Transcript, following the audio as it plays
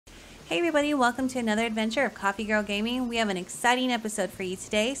Hey everybody, welcome to another adventure of Coffee Girl Gaming. We have an exciting episode for you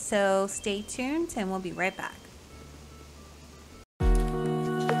today, so stay tuned and we'll be right back.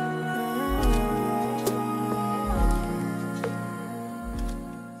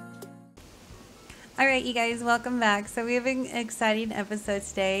 Alright you guys, welcome back. So we have an exciting episode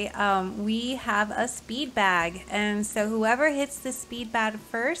today. We have a speed bag, and so whoever hits the speed bag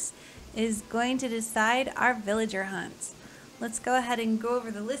first is going to decide our villager hunt. Let's go ahead and go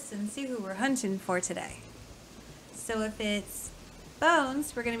over the list and see who we're hunting for today. So if it's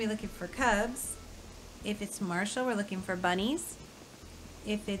Bones, we're going to be looking for cubs. If it's Marshall, we're looking for bunnies.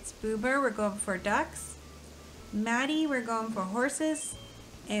 If it's Boober, we're going for ducks. Maddie, we're going for horses.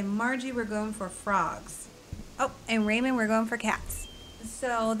 And Margie, we're going for frogs. Oh, and Raymond, we're going for cats.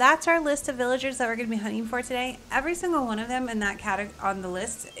 So that's our list of villagers that we're going to be hunting for today. Every single one of them in that category on the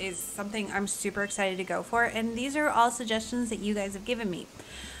list is something I'm super excited to go for. And these are all suggestions that you guys have given me.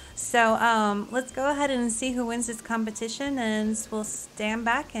 So let's go ahead and see who wins this competition, and we'll stand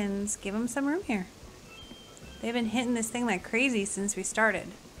back and give them some room here. They've been hitting this thing like crazy since we started.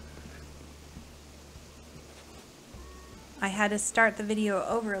 I had to start the video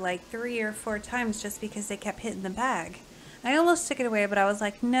over like 3 or 4 times just because they kept hitting the bag. I almost took it away, but I was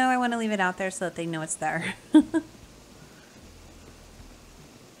like, no, I want to leave it out there so that they know it's there.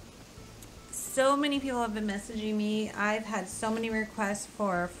 So many people have been messaging me. I've had so many requests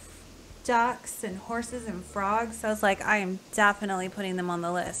for ducks and horses and frogs. So I was like, I am definitely putting them on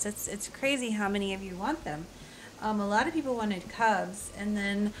the list. It's crazy how many of you want them. A lot of people wanted cubs, and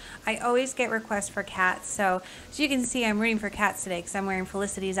then I always get requests for cats. So as you can see, I'm rooting for cats today because I'm wearing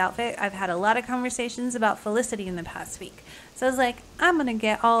Felicity's outfit. I've had a lot of conversations about Felicity in the past week. So I was like, I'm going to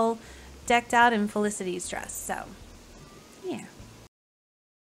get all decked out in Felicity's dress. So, yeah.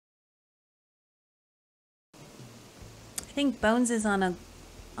 I think Bones is on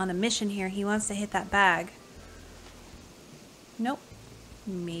a mission here. He wants to hit that bag. Nope.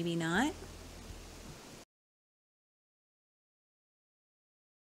 Maybe not.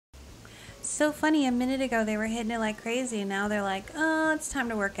 So funny, a minute ago they were hitting it like crazy, and now they're like, oh, it's time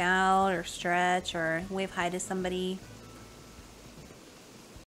to work out or stretch or wave hi to somebody.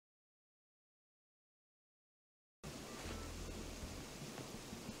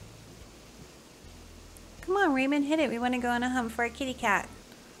 Come on, Raymond, hit it. We want to go on a hunt for a kitty cat.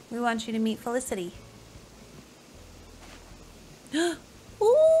 We want you to meet Felicity.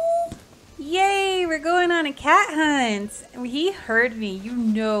 Ooh! Yay, we're going on a cat hunt. He heard me. You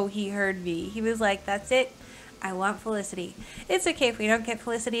know he heard me. He was like, that's it. I want Felicity. It's okay if we don't get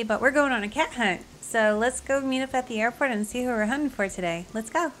Felicity, but we're going on a cat hunt. So let's go meet up at the airport and see who we're hunting for today.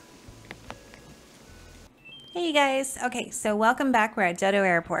 Let's go. Hey you guys. Okay, so welcome back. We're at Dodo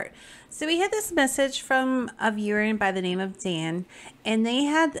Airport. So we had this message from a viewer by the name of Dan, and they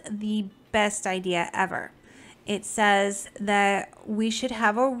had the best idea ever. It says that we should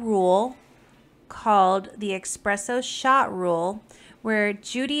have a rule called the espresso shot rule, where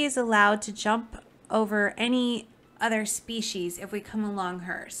Judy is allowed to jump over any other species if we come along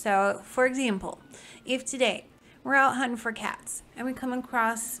her. So for example, if today we're out hunting for cats and we come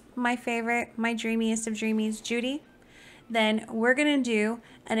across my favorite, my dreamiest of dreamies, Judy, then we're gonna do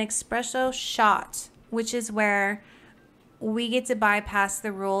an espresso shot, which is where we get to bypass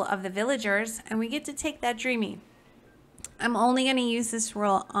the rule of the villagers and we get to take that dreamy. I'm only going to use this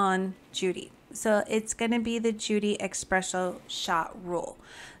rule on Judy. So it's going to be the Judy espresso shot rule.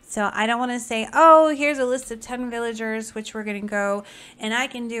 So I don't want to say, oh, here's a list of 10 villagers which we're going to go and I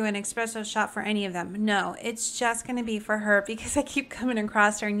can do an espresso shot for any of them. No, it's just going to be for her because I keep coming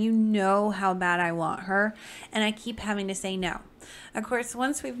across her and you know how bad I want her and I keep having to say no. Of course,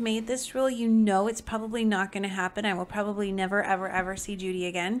 once we've made this rule, you know it's probably not going to happen. I will probably never, ever, ever see Judy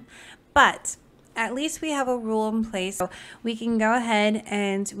again. But at least we have a rule in place. So we can go ahead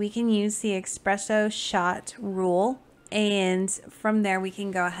and we can use the espresso shot rule. And from there, we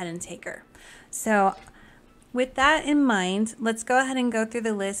can go ahead and take her. So with that in mind, let's go ahead and go through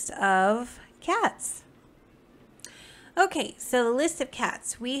the list of cats. Okay, so the list of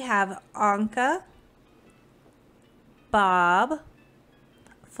cats. We have Anka, Bob,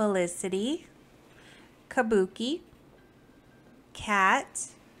 Felicity, Kabuki, Cat,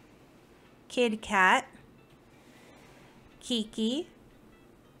 Kid Cat, Kiki,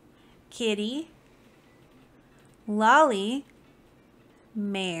 Kitty, Lolly,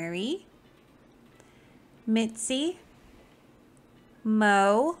 Mary, Mitzi,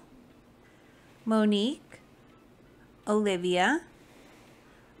 Mo, Monique, Olivia,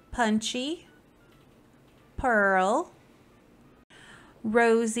 Punchy, Pearl,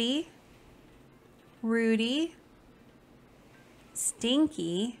 Rosie, Rudy,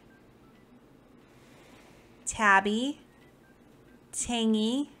 Stinky, Tabby,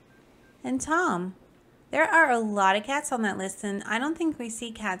 Tangy, and Tom. There are a lot of cats on that list, and I don't think we see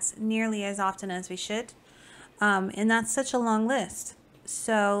cats nearly as often as we should. And that's such a long list.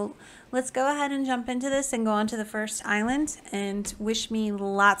 So let's go ahead and jump into this and go on to the first island and wish me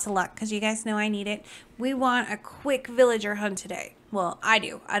lots of luck, because you guys know I need it. We want a quick villager hunt today. Well, I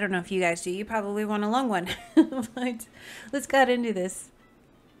do. I don't know if you guys do. You probably want a long one. But let's go ahead and do this.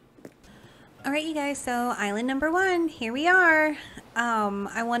 Alright, you guys, so island number 1, here we are.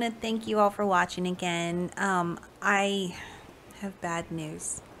 I want to thank you all for watching again. I have bad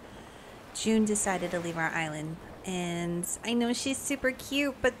news. June decided to leave our island, and I know she's super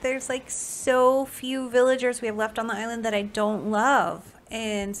cute, but there's like so few villagers we have left on the island that I don't love.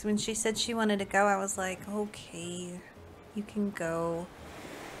 And when she said she wanted to go, I was like, okay, you can go.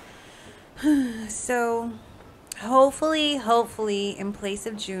 So hopefully in place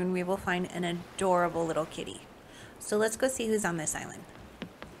of June we will find an adorable little kitty. So let's go see who's on this island.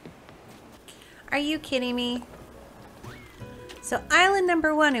 Are you kidding me? So island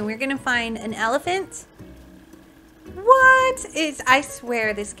number 1, and we're gonna find an elephant. What? I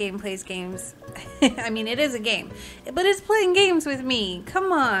swear this game plays games. I mean, it is a game, but it's playing games with me.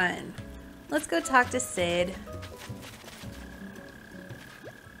 Come on, let's go talk to Sid.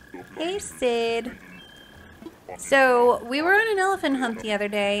 Hey Sid. So we were on an elephant hunt the other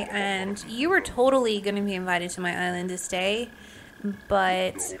day, and you were totally going to be invited to my island to stay,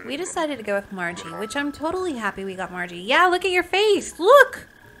 but we decided to go with Margie, which I'm totally happy we got Margie. Yeah, look at your face. Look!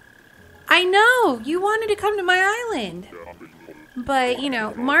 I know! You wanted to come to my island. But, you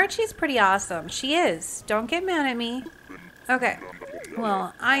know, Margie's pretty awesome. She is. Don't get mad at me. Okay.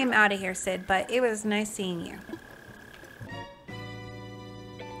 Well, I am out of here, Sid, but it was nice seeing you.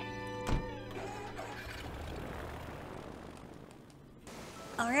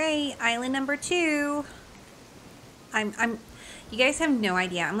 Alright, island number 2. You guys have no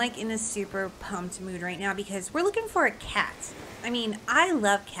idea. I'm like in a super pumped mood right now because we're looking for a cat. I mean, I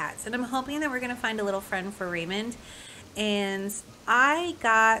love cats, and I'm hoping that we're going to find a little friend for Raymond. And I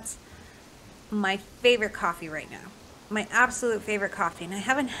got my favorite coffee right now. My absolute favorite coffee, and I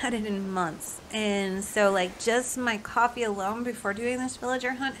haven't had it in months. And so like just my coffee alone before doing this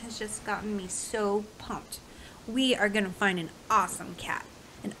villager hunt has just gotten me so pumped. We are going to find an awesome cat.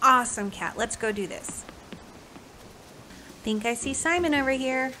 An awesome cat. Let's go do this. Think I see Simon over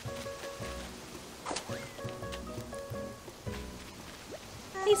here.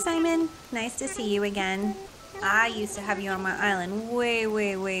 Hey Simon, nice to see you again. I used to have you on my island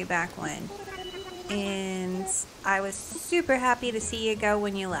way back when. And I was super happy to see you go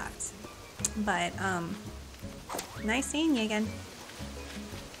when you left. But, nice seeing you again.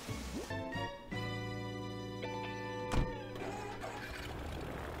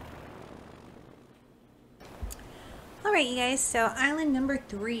 Alright you guys, so island number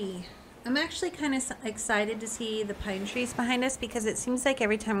 3. I'm actually kind of excited to see the pine trees behind us because it seems like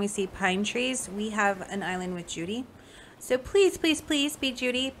every time we see pine trees, we have an island with Judy. So please be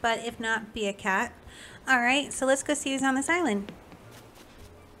Judy, but if not, be a cat. Alright, so let's go see who's on this island.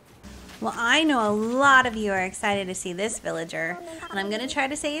 Well, I know a lot of you are excited to see this villager, and I'm going to try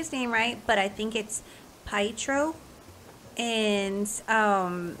to say his name right, but I think it's Pietro. And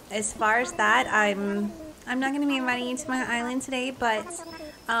as far as that, I'm not going to be inviting you to my island today, but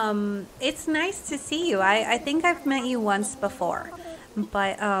it's nice to see you. I think I've met you once before,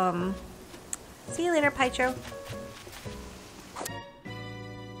 but see you later, Pietro.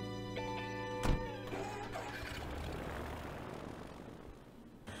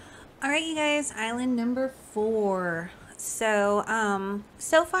 Alright you guys, island number 4. So,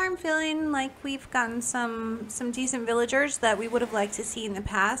 so far I'm feeling like we've gotten some decent villagers that we would have liked to see in the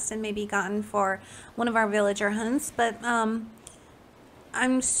past and maybe gotten for one of our villager hunts, but,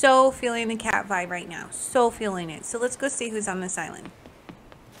 I'm so feeling the cat vibe right now. So feeling it. So let's go see who's on this island.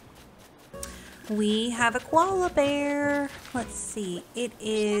 We have a koala bear. Let's see. It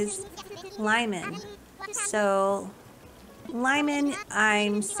is Lyman. So Lyman,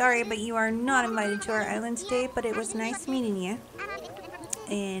 I'm sorry, but you are not invited to our island today, but it was nice meeting you.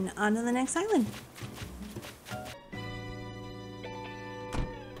 And on to the next island.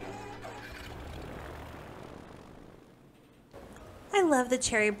 I love the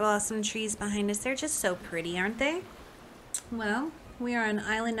cherry blossom trees behind us. They're just so pretty, aren't they? Well, we are on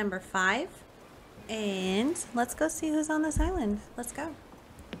island number 5. And let's go see who's on this island. Let's go.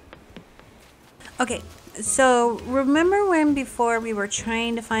 Okay, so remember when before we were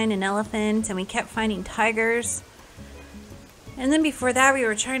trying to find an elephant and we kept finding tigers? And then before that we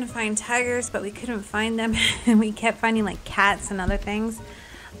were trying to find tigers but we couldn't find them and we kept finding like cats and other things.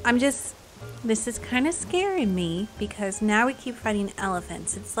 I'm just This is kind of scaring me because now we keep fighting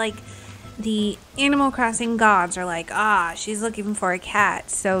elephants. It's like the Animal Crossing gods are like, ah, she's looking for a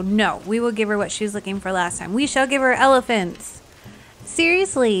cat. So no, we will give her what she was looking for last time. We shall give her elephants.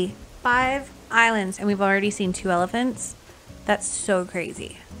 Seriously, 5 islands and we've already seen 2 elephants. That's so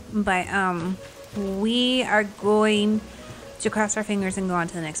crazy. But we are going to cross our fingers and go on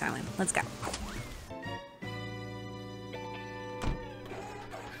to the next island. Let's go.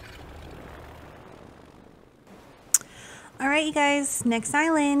 All right, you guys, next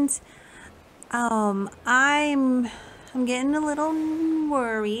island. I'm getting a little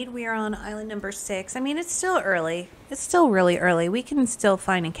worried. We are on island number 6. I mean, it's still early. It's still really early. We can still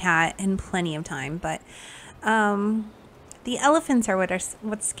find a cat in plenty of time, but the elephants are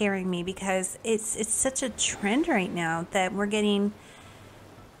what's scaring me because it's such a trend right now that we're getting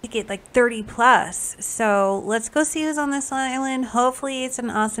like 30 plus. So let's go see who's on this island. Hopefully it's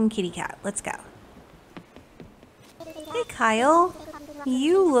an awesome kitty cat. Let's go. Hey Kyle,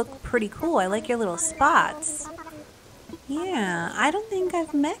 you look pretty cool. I like your little spots. Yeah, I don't think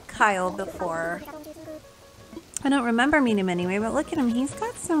I've met Kyle before. I don't remember meeting him anyway, but look at him. He's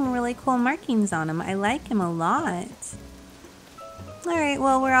got some really cool markings on him. I like him a lot. Alright,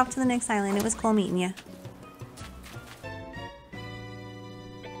 well, we're off to the next island. It was cool meeting you.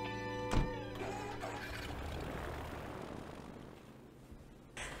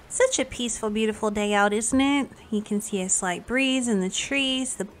 Such a peaceful, beautiful day out, isn't it? You can see a slight breeze in the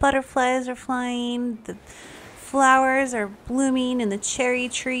trees. The butterflies are flying. The flowers are blooming in the cherry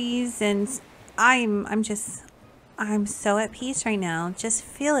trees. And I'm so at peace right now. Just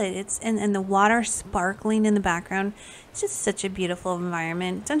feel it. And the water sparkling in the background. It's just such a beautiful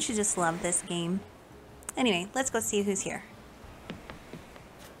environment. Don't you just love this game? Anyway, let's go see who's here.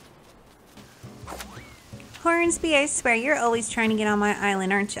 Hornsby, I swear, you're always trying to get on my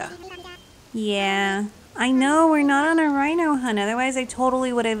island, aren't you? Yeah, I know, we're not on a rhino hunt. Otherwise, I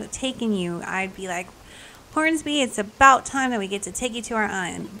totally would have taken you. I'd be like, Hornsby, it's about time that we get to take you to our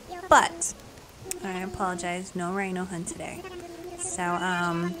island. But, I apologize, no rhino hunt today. So,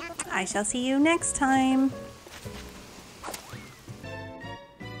 I shall see you next time.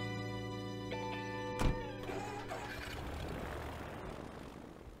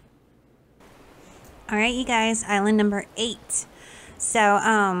 Alright, you guys, island number 8. So,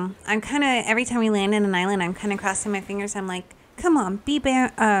 I'm kind of, every time we land in an island, I'm kind of crossing my fingers. I'm like, come on, be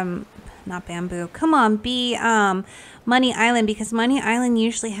not bamboo. Come on, be Money Island, because Money Island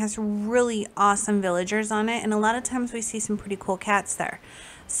usually has really awesome villagers on it, and a lot of times we see some pretty cool cats there.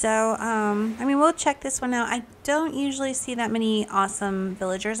 So, I mean, we'll check this one out. I don't usually see that many awesome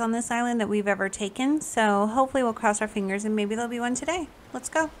villagers on this island that we've ever taken, so hopefully we'll cross our fingers and maybe there'll be one today. Let's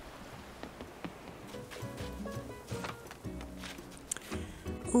go.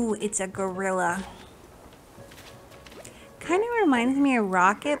 Ooh, it's a gorilla. Kind of reminds me of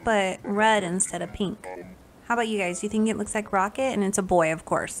Rocket, but red instead of pink. How about you guys? Do you think it looks like Rocket? And it's a boy, of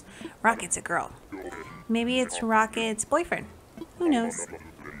course. Rocket's a girl. Maybe it's Rocket's boyfriend. Who knows?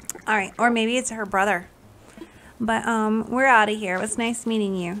 Alright, or maybe it's her brother. But, we're out of here. It was nice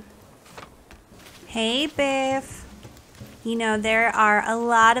meeting you. Hey, Biff. You know, there are a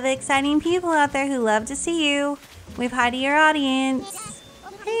lot of exciting people out there who love to see you. Wave hi to your audience.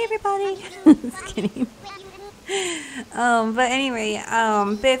 Hey everybody. Just kidding. But anyway,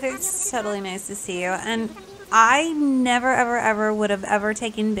 Biff, it's totally nice to see you. And I never, ever would have ever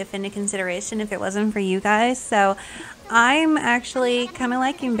taken Biff into consideration if it wasn't for you guys. So I'm actually kind of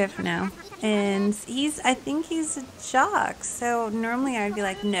liking Biff now. And I think he's a jock. So normally I'd be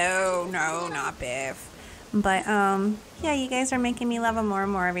like, no, not Biff. But, yeah, you guys are making me love him more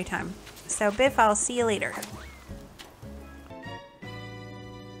and more every time. So Biff, I'll see you later.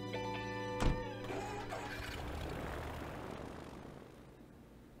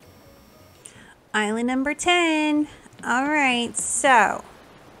 Island number 10. Alright, so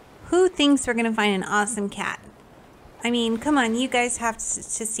who thinks we're gonna find an awesome cat? I mean, come on, you guys have to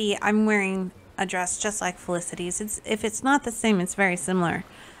see I'm wearing a dress just like Felicity's. If it's not the same, it's very similar.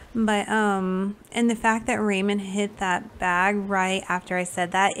 But, and the fact that Raymond hit that bag right after I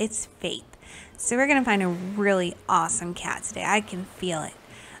said that, it's fate. So we're gonna find a really awesome cat today. I can feel it.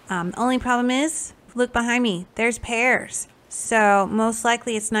 Only problem is, look behind me, there's pears. So, most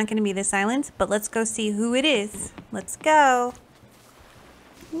likely it's not going to be this island, but let's go see who it is. Let's go.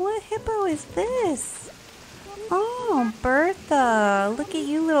 What hippo is this? Oh, Bertha. Look at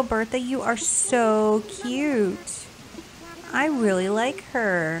you, little Bertha. You are so cute. I really like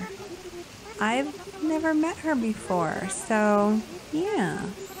her. I've never met her before, so, yeah.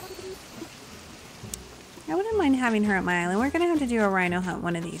 I wouldn't mind having her at my island. We're gonna have to do a rhino hunt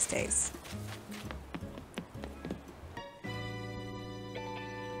one of these days.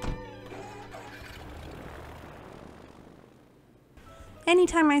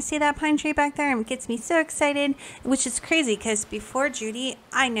 Anytime I see that pine tree back there, it gets me so excited, which is crazy because before Judy,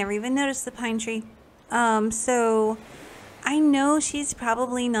 I never even noticed the pine tree. So I know she's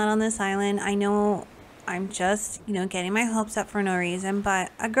probably not on this island. I know I'm just, getting my hopes up for no reason,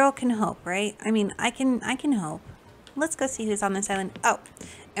 but a girl can hope, right? I mean, I can hope. Let's go see who's on this island. Oh,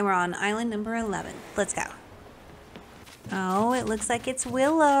 and we're on island number 11. Let's go. Oh, it looks like it's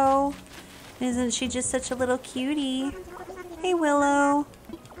Willow. Isn't she just such a little cutie? Hey, Willow.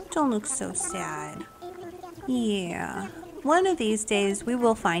 Don't look so sad. Yeah. One of these days, we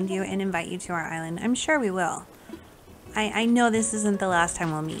will find you and invite you to our island. I'm sure we will. I know this isn't the last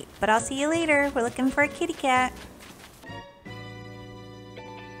time we'll meet, but I'll see you later. We're looking for a kitty cat.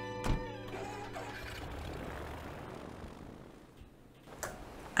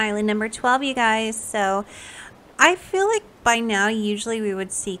 Island number 12, you guys. So I feel like by now, usually we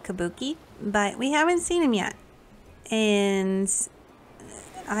would see Kabuki, but we haven't seen him yet. And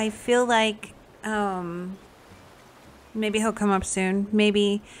I feel like maybe he'll come up soon.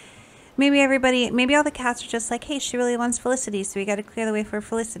 Maybe all the cats are just like, hey, she really wants Felicity, so we got to clear the way for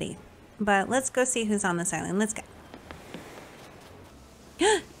Felicity. But let's go see who's on this island. Let's go.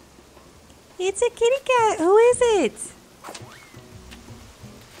 It's a kitty cat. Who is it?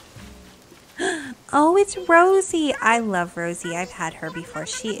 Oh, it's Rosie. I love Rosie. I've had her before.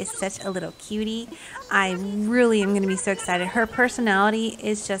 She is such a little cutie. I really am going to be so excited. Her personality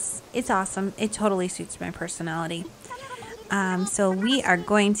is just, it's awesome. It totally suits my personality. So we are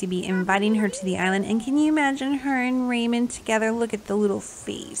going to be inviting her to the island. And can you imagine her and Raymond together? Look at the little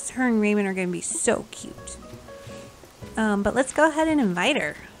face. Her and Raymond are going to be so cute. But let's go ahead and invite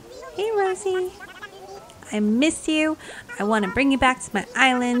her. Hey, Rosie. I miss you. I want to bring you back to my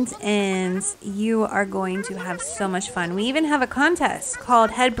island, and you are going to have so much fun. We even have a contest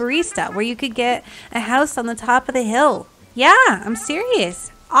called Head Barista where you could get a house on the top of the hill. Yeah, I'm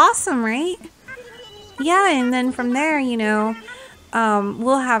serious. Awesome, right? Yeah, and then from there,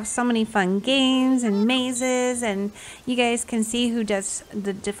 we'll have so many fun games and mazes, and you guys can see who does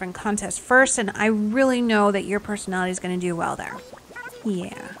the different contests first, and I really know that your personality is going to do well there.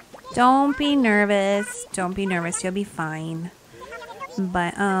 Yeah. Don't be nervous. Don't be nervous. You'll be fine.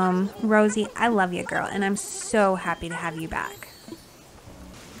 But, Rosie, I love you, girl, and I'm so happy to have you back.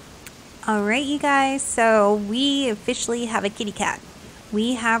 All right, you guys, so we officially have a kitty cat.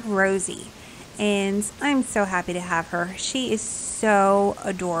 We have Rosie, and I'm so happy to have her. She is so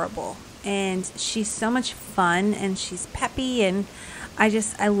adorable, and she's so much fun, and she's peppy, and I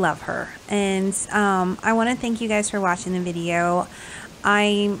love her. And I want to thank you guys for watching the video.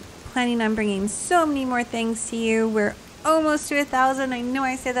 I'm planning on bringing so many more things to you. We're almost to 1,000. I know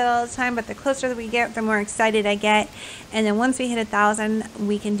I say that all the time, but the closer that we get, the more excited I get. And then once we hit 1,000,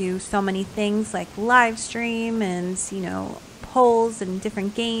 we can do so many things like live stream and, polls and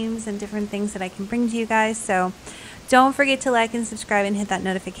different games and different things that I can bring to you guys. So don't forget to like and subscribe and hit that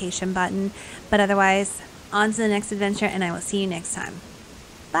notification button. But otherwise, on to the next adventure, and I will see you next time.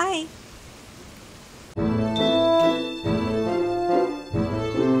 Bye.